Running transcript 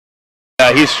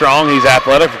He's strong, he's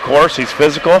athletic, of course, he's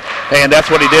physical, and that's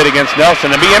what he did against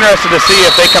Nelson. And be interested to see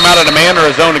if they come out in a man or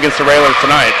a zone against the Railers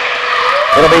tonight.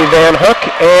 It'll be Van Hook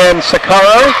and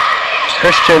Sakaro.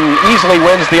 Christian easily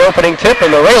wins the opening tip in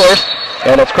the Railers,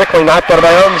 and it's quickly knocked out of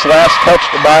bounds. Last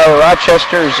touched by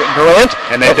Rochester's Grant.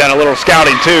 And they've done a little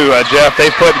scouting too, Jeff.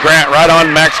 They've put Grant right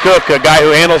on Max Cook, a guy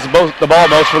who handles the ball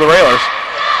most for the Railers.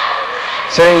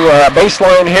 Sitting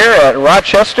baseline here at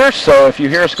Rochester, so if you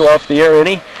hear us go off the air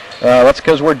any, that's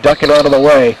because we're ducking out of the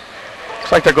way.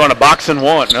 Looks like they're going to box and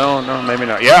one. No, maybe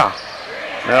not. Yeah.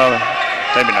 No,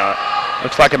 maybe not.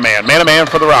 Looks like a man. Man-to-man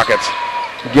for the Rockets.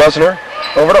 Gesner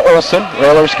over to Olson.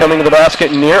 Railers coming to the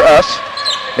basket near us.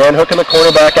 Van Hook in the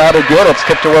corner, back out again. It's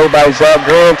tipped away by Zach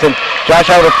Grant. And Josh,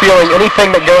 I have a feeling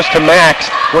anything that goes to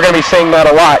Max, we're going to be seeing that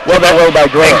a lot. Tipped away by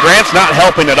Grant. And Grant's not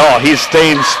helping at all. He's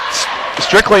staying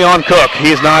strictly on Cook.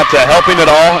 He's not helping at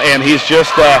all, and he's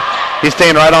just he's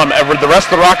staying right on. The rest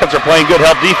of the Rockets are playing good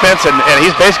help defense, and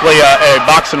he's basically a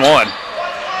box and one.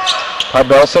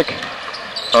 Parbelsic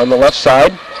on the left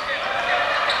side.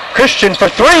 Christian for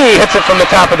three, hits it from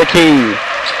the top of the key.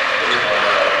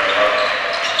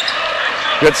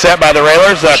 Good set by the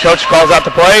Railers. Coach calls out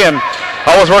the play, and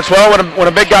always works well when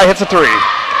a big guy hits a three.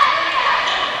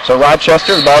 So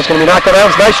Rochester, the ball's going to be knocked out of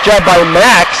bounds. Nice job by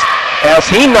Max as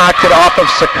he knocked it off of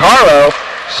Sakaro.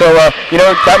 So,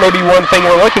 that may be one thing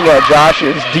we're looking at, Josh,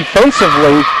 is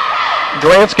defensively,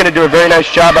 Grant's going to do a very nice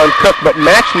job on Cook, but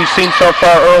Max, we've seen so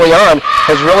far early on,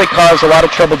 has really caused a lot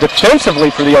of trouble defensively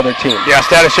for the other team. Yeah,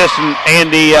 statistician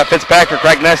Andy Fitzpatrick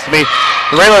right next to me.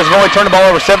 The Railers have only turned the ball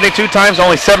over 72 times,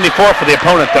 only 74 for the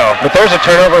opponent, though. But there's a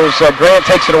turnover as Grant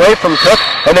takes it away from Cook,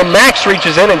 and then Max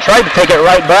reaches in and tried to take it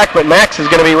right back, but Max is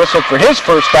going to be whistled for his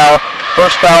first foul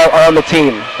on the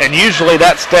team. And usually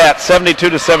that stat,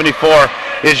 72 to 74,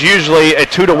 is usually a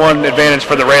 2-to-1 advantage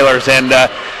for the Railers, and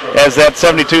as that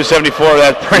 72-74,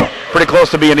 that's pretty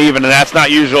close to being even, and that's not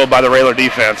usual by the Railer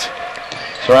defense.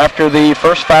 So after the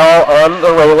first foul on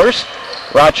the Railers,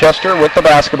 Rochester with the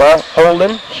basketball.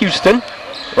 Holden, Houston,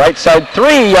 right side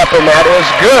three up, and that is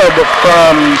good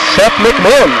from Seth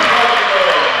McMinn.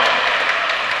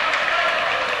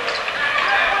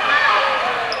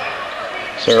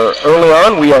 So early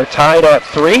on, we are tied at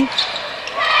 3.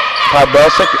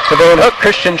 Parbelsic to Van Hook.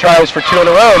 Christian tries for 2 in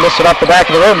a row. Missed it off the back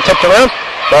of the rim. Tipped around.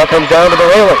 Ball comes down to the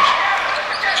Railers.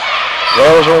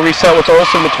 Railers will reset with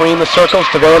Olsen between the circles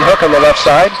to Van Hook on the left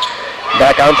side.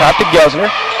 Back on top to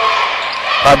Gesner.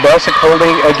 Parbelsic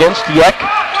holding against Yek.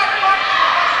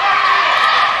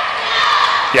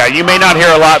 Yeah, you may not hear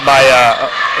a lot by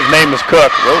his name is Cook.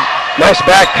 Whoa. Nice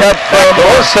back cut from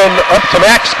Olsen up to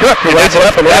Max Cook, who lays it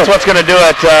up and that's what's going to do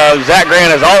it. Zach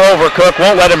Grant is all over Cook,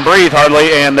 won't let him breathe hardly,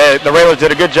 and the Railers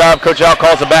did a good job. Coach Al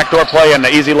calls a backdoor play and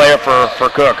an easy layup for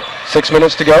Cook. 6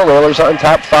 minutes to go. Railers on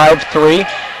top 5-3.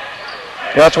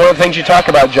 That's one of the things you talk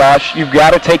about, Josh. You've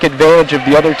got to take advantage of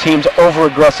the other team's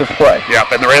over-aggressive play.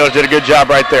 Yep, and the Railers did a good job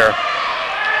right there.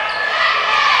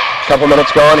 Couple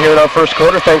minutes gone here in our first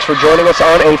quarter. Thanks for joining us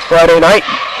on a Friday night.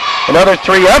 Another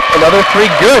 3 up, another 3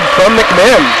 good from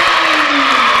McMinn.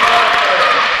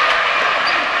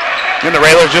 And the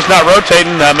Railers just not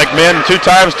rotating. McMinn 2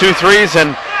 times, 2 threes,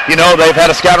 and they've had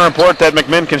a scouting report that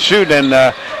McMinn can shoot and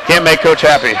can't make Coach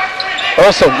happy.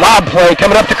 Also, lob play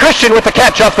coming up to Christian with the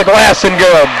catch off the glass and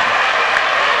good.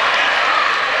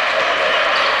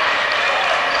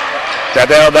 That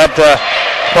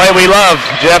play we love,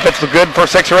 Jeff. It's good for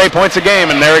 6 or 8 points a game,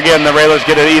 and there again, the Railers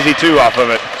get an easy 2 off of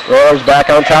it. Railers back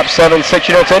on top 7-6.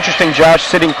 It's interesting, Josh,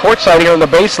 sitting courtside here on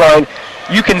the baseline.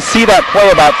 You can see that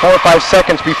play about 4 or 5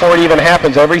 seconds before it even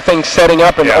happens. Everything's setting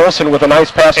up, and Olsen with a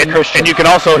nice pass to Christian. And you can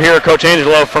also hear Coach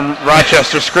Angelo from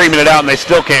Rochester screaming it out, and they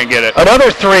still can't get it.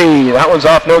 Another 3. That one's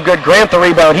off no good. Grant the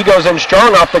rebound. He goes in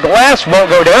strong off the glass. Won't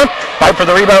go down. Fight for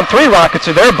the rebound. 3 Rockets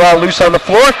are there. Ball loose on the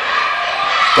floor.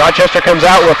 Rochester comes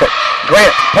out with it.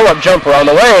 Grant, pull-up jumper on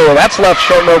the way. That's left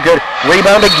short, no good.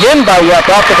 Rebound again by Yek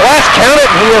off the glass. Count it,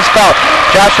 and he is fouled.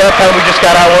 Josh, that time we just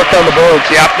got outworked on the boards.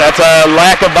 Yep, that's a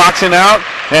lack of boxing out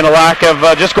and a lack of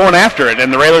just going after it. And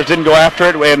the Railers didn't go after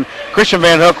it. And Christian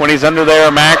Van Hook, when he's under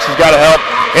there, Max has got to help.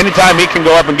 Anytime he can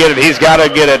go up and get it, he's got to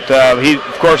get it. He,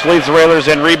 of course, leads the Railers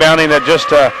in rebounding at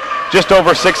just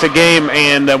over 6 a game,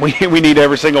 and we need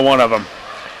every single one of them.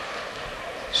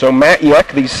 So Matt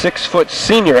Yek, the 6-foot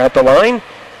senior at the line.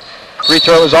 Free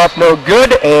throw is off no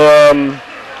good, and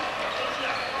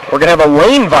we're going to have a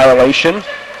lane violation.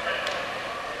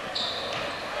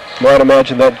 Well, I'd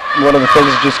imagine that one of the things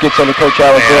that just gets under Coach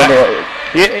Alexander.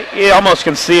 You almost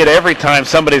can see it every time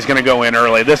somebody's going to go in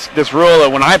early. This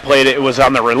rule, when I played it, it was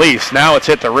on the release. Now it's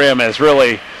hit the rim. Is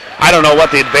really, I don't know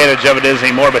what the advantage of it is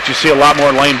anymore, but you see a lot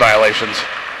more lane violations.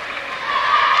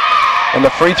 And the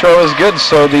free throw is good,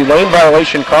 so the lane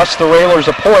violation costs the Railers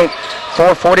a point.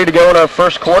 4:40 to go in our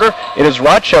first quarter. It is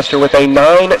Rochester with a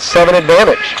 9-7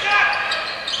 advantage.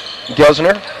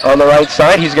 Gesner on the right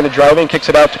side. He's going to drive in, kicks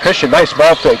it out to Christian. Nice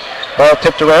ball fake. Ball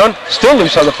tipped around. Still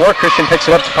loose on the floor. Christian picks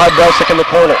it up to Podbelsic in the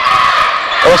corner.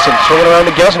 Olsen swinging around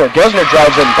to Gesner. Gesner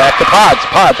drives in back to Pods.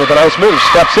 Pods with a nice move.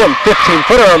 Steps in.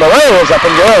 15-footer on the way. Is up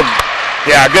and good.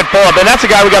 Yeah, good pull-up. And that's a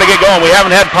guy we got to get going. We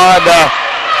haven't had Pod.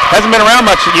 Hasn't been around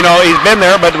much. You know, he's been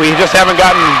there, but we just haven't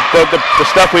gotten the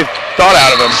stuff we've thought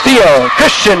out of him. Steal.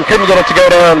 Christian couldn't get it to go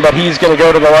down, but he's going to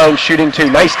go to the line shooting too.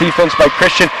 Nice defense by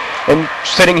Christian. And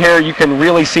sitting here, you can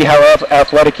really see how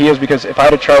athletic he is, because if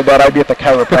I'd have tried that, I'd be at the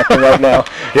chiropractor right now.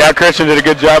 Yeah, Christian did a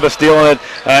good job of stealing it.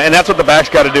 And that's what the backs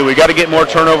got to do. We got to get more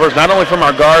turnovers, not only from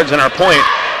our guards and our point,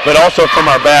 but also from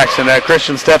our backs. And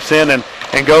Christian steps in and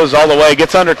goes all the way,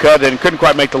 gets undercut, and couldn't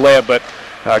quite make the layup, but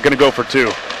going to go for two.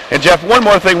 And, Jeff, one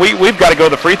more thing. We've got to go to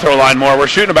the free throw line more. We're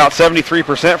shooting about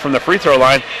 73% from the free throw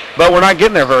line, but we're not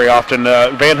getting there very often.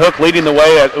 Van Hook leading the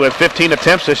way with 15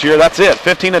 attempts this year. That's it,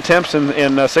 15 attempts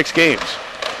in 6 games.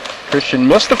 Christian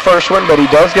missed the first one, but he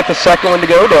does get the second one to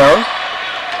go down.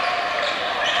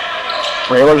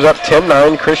 Railers up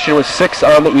 10-9. Christian with 6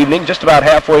 on the evening. Just about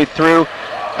halfway through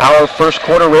our first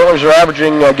quarter, Railers are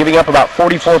averaging, giving up about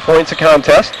 44 points a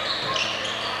contest.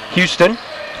 Houston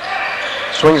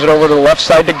swings it over to the left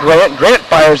side to Grant. Grant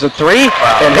fires a three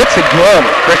and hits again.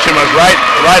 Christian was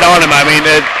right on him. I mean,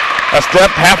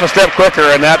 half a step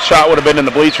quicker, and that shot would have been in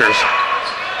the bleachers.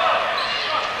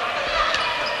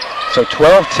 So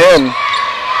 12-10.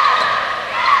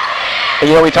 And,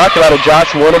 you know, we talked about it,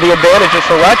 Josh. One of the advantages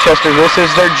for Rochester, this is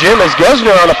their gym, as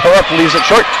Gesner on a pull-up leaves it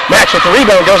short. Max with the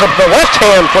rebound, goes up to the left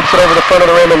hand, flips it over the front of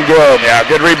the rim, and good. Yeah,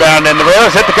 good rebound. And the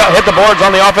Railers hit the boards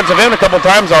on the offensive end a couple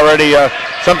times already.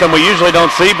 Something we usually don't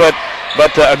see, but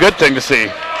a good thing to see.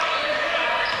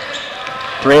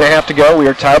 3.5 to go. We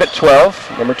are tied at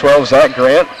 12. Number 12, Zach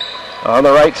Grant on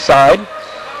the right side.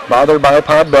 Bothered by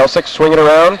Podbelsic, swinging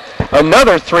around.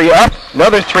 Another three up,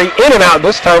 another three in and out.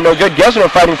 This time no good. Gesner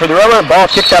fighting for the rubber. Ball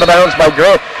kicked out of bounds by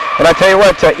Grant. And I tell you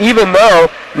what, even though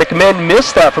McMinn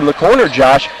missed that from the corner,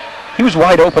 Josh, he was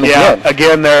wide open again. Yeah,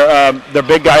 again, their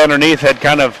big guy underneath had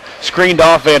kind of screened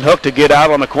off Van Hook to get out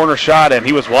on the corner shot, and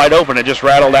he was wide open. It just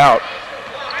rattled out.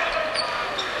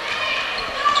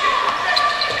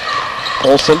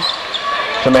 Olsen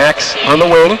to Max on the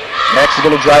wing. Max is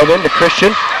going to drive in to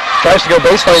Christian. Tries to go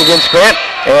baseline against Grant,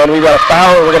 and we've got a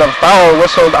foul. We're going to have a foul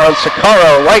whistled on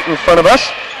Sakaro right in front of us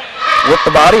with the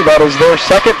body. That is their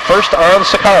second, first on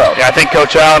Sakaro. Yeah, I think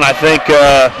Coach Allen,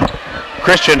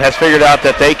 Christian has figured out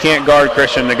that they can't guard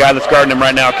Christian. The guy that's guarding him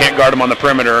right now can't guard him on the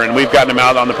perimeter, and we've gotten him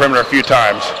out on the perimeter a few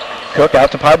times. Cook out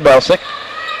to Podbelsic.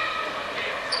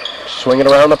 Swinging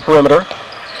around the perimeter.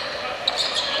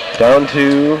 Down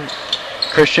to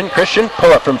Christian,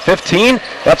 pull up from 15.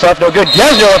 That's off no good.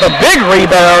 Gesner with a big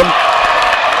rebound.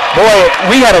 Boy,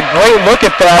 we had a great look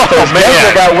at that.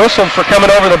 Gesner got whistled for coming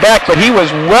over the back, but he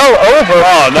was well over.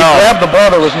 Oh, no. He grabbed the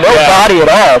ball. There was no body at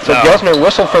all. So no. Gesner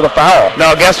whistled for the foul.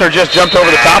 No, Gesner just jumped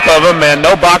over the top of him, and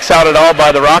no box out at all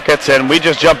by the Rockets, and we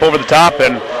just jumped over the top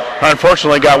and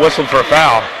unfortunately got whistled for a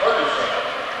foul.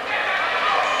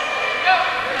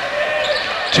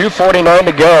 2:49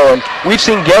 to go, and we've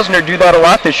seen Gesner do that a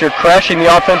lot this year, crashing the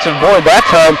offensive board. That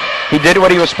time, he did what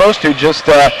he was supposed to, just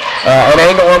an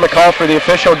angle on the call for the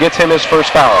official gets him his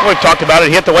first foul. We've talked about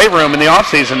it. He hit the weight room in the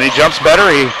offseason. He jumps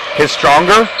better. He's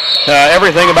stronger.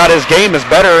 Everything about his game is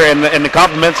better, and the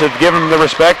compliments have given him the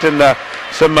respect and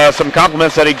some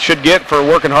compliments that he should get for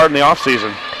working hard in the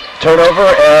offseason. Turnover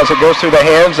as it goes through the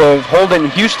hands of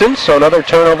Holden Houston, so another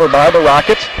turnover by the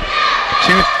Rockets.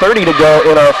 2:30 to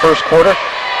go in our first quarter.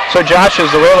 So, Josh, as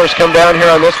the Railers come down here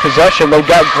on this possession, they've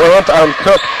got Grant on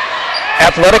Cook.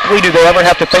 Athletically, do they ever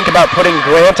have to think about putting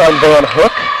Grant on Van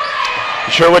Hook?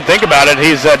 Sure would think about it.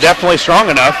 He's definitely strong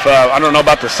enough. I don't know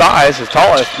about the size,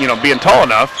 being tall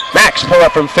enough. Max pull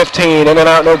up from 15, in and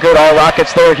out, no good. All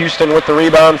Rockets there. Houston with the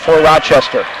rebound for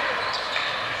Rochester.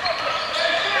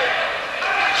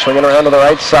 Swinging around to the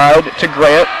right side to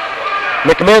Grant.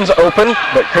 McMinn's open,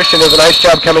 but Christian does a nice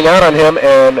job coming out on him,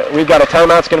 and we've got a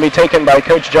timeout. It's going to be taken by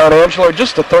Coach John Angelo,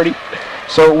 just a 30.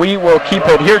 So we will keep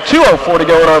it here. 2:04 to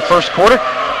go in our first quarter.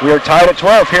 We are tied at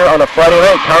 12 here on a Friday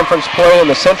night conference play in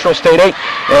the Central State 8.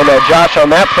 And Josh,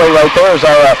 on that play right there is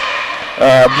our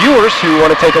viewers who want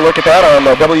to take a look at that on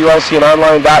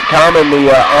WLCNonline.com and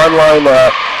the online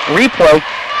replay.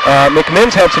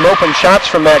 McMinn's had some open shots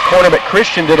from that corner, but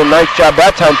Christian did a nice job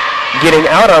that time getting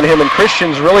out on him, and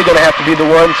Christian's really going to have to be the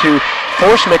one to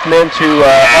force McMinn to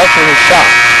alter his shot.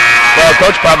 Well,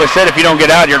 Coach probably said if you don't get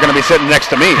out, you're going to be sitting next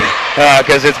to me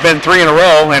because it's been 3 in a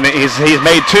row, and he's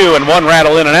made 2 and 1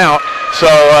 rattle in and out. So,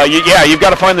 you've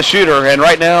got to find the shooter. And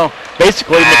right now,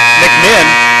 basically, McMinn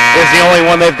is the only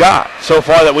one they've got so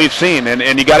far that we've seen.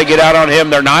 And you got to get out on him.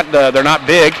 They're not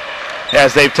big,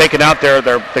 as they've taken out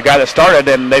the guy that started,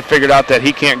 and they figured out that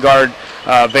he can't guard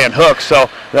Van Hook. So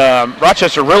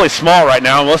Rochester really small right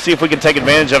now, and we'll see if we can take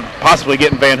advantage of possibly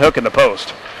getting Van Hook in the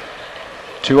post.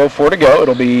 2:04 to go.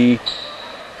 It'll be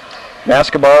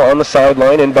basketball on the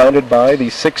sideline, inbounded by the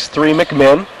 6'3"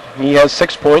 McMinn. He has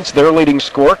 6 points, their leading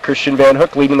scorer. Christian Van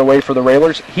Hook leading the way for the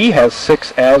Railers. He has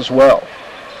 6 as well.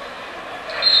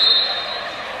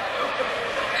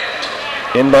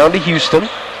 Inbound to Houston.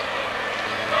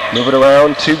 Move it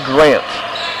around to Grant.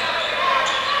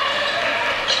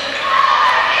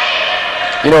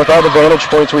 You know, with all the vantage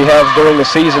points we have during the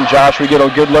season, Josh, we get a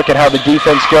good look at how the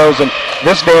defense goes, and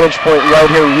this vantage point right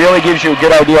here really gives you a good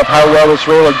idea of how well this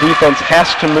Railer defense has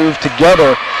to move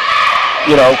together,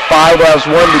 5 as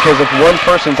 1, because if one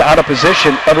person's out of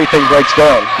position, everything breaks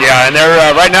down. Yeah, and they're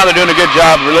right now they're doing a good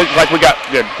job. Really, like we got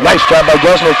good. Nice job by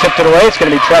Gesner, tipped it away. It's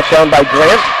going to be tracked down by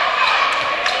Grant.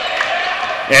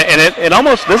 And it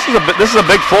almost this is a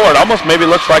big floor. It almost maybe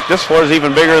looks like this floor is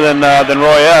even bigger than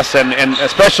Roy S. And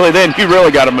especially then you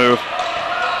really got to move.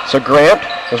 So Grant,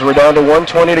 as we're down to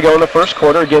 1:20 to go in the first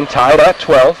quarter, again tied at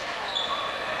 12.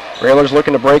 Railers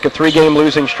looking to break a 3-game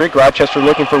losing streak. Rochester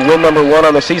looking for win number 1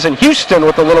 on the season. Houston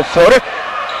with a little floater,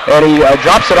 and he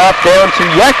drops it off down to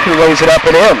Yek, who lays it up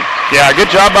and in. Yeah, good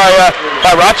job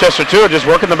by Rochester too, just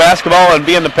working the basketball and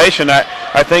being the patient.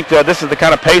 I think this is the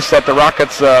kind of pace that the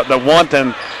Rockets that want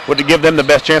and would give them the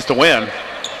best chance to win.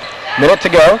 Minute to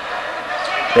go.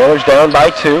 Railers down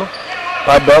by 2.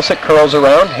 Todd Belsick curls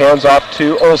around, hands off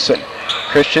to Olsen.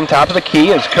 Christian top of the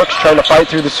key as Cook's trying to fight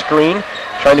through the screen,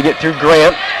 trying to get through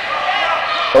Grant.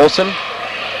 Olsen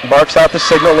barks out the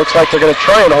signal. Looks like they're going to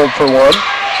try and hold for 1.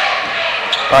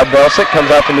 Todd Belsick comes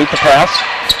out to meet the pass.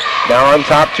 Now on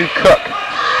top to Cook.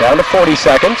 Down to 40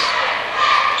 seconds.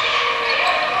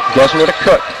 Gesner to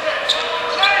Cook.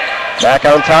 Back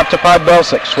on top to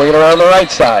Podbelsic, swinging around the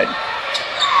right side.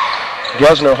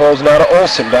 Gesner holds now to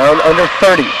Olsen, down under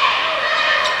 30.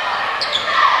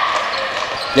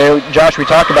 Josh, we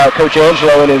talked about Coach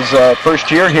Angelo in his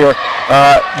first year here,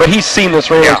 but he's seen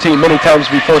this Railer team many times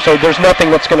before, so there's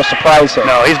nothing that's going to surprise him.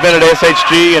 No, he's been at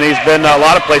SHG, and he's been a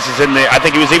lot of places I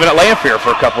think he was even at Lanphier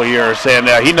for a couple of years,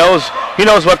 and he knows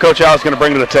what Coach Al is going to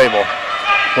bring to the table.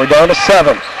 We're down to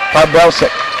 7.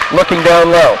 Podbelsic looking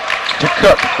down low to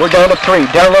Cook. We're down to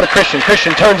 3. Down low to Christian.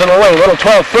 Christian turns in the lane. Little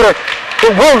 12-footer.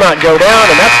 It will not go down,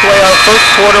 and that's the way our first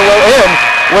quarter will end,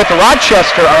 with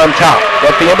Rochester on top.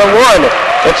 At the end of 1,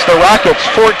 it's the Rockets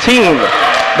 14,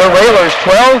 the Railers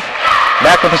 12.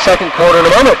 Back with the second quarter in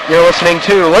a moment. You're listening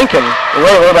to Lincoln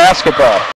Railer Basketball.